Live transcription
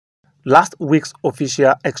Last week's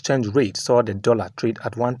official exchange rate saw the dollar trade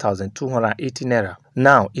at 1,280 Naira.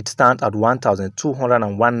 Now it stands at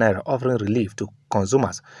 1,201 Naira, offering relief to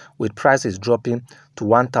consumers, with prices dropping to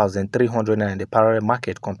 1,300 Naira in the parallel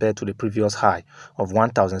market compared to the previous high of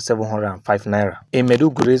 1,705 Naira. In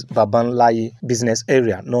Maiduguri's Marginally business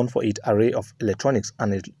area, known for its array of electronics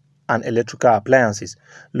and electrical appliances,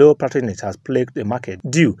 low patronage has plagued the market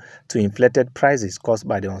due to inflated prices caused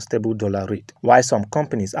by the unstable dollar rate. While some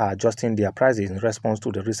companies are adjusting their prices in response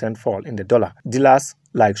to the recent fall in the dollar, dealers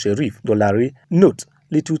like Sheriff Dollari note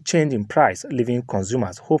little change in price, leaving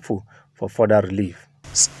consumers hopeful for further relief.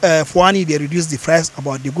 Fuani, they reduced the price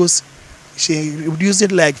about the goods. She reduced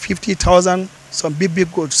it like 50,000, some big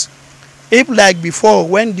goods. If like before,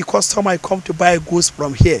 when the customer come to buy goods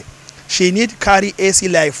from here, she need to carry AC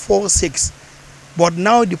like 4-6, but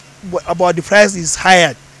now about the price is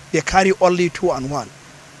higher. They carry only 2 and 1.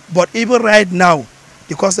 But even right now,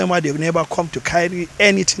 the customer, they've never come to carry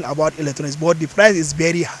anything about electronics, but the price is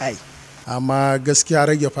very high.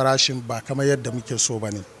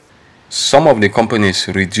 Some of the companies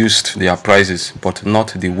reduced their prices, but not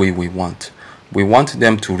the way we want. We want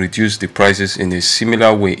them to reduce the prices in a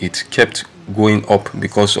similar way it kept going up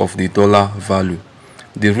because of the dollar value.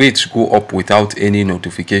 The rates go up without any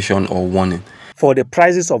notification or warning. For the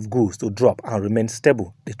prices of goods to drop and remain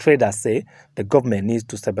stable, the traders say the government needs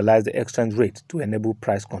to stabilize the exchange rate to enable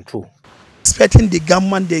price control. Expecting the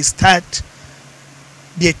government, they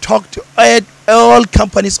talk to all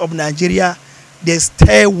companies of Nigeria, they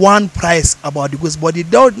stay one price about the goods, but the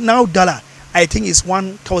now dollar, I think is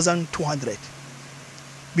 1,200.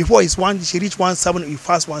 Before it's she reached 1,700, we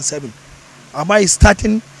fast 1,700. Am I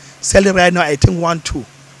starting selling right now? I think 1,200.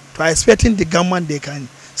 So I expecting the government, they can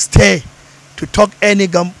stay to talk any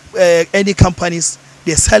companies,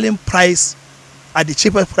 they're selling price at the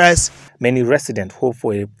cheapest price. Many residents hope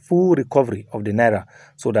for a full recovery of the Naira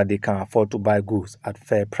so that they can afford to buy goods at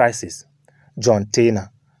fair prices. John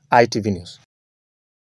Taylor, ITV News.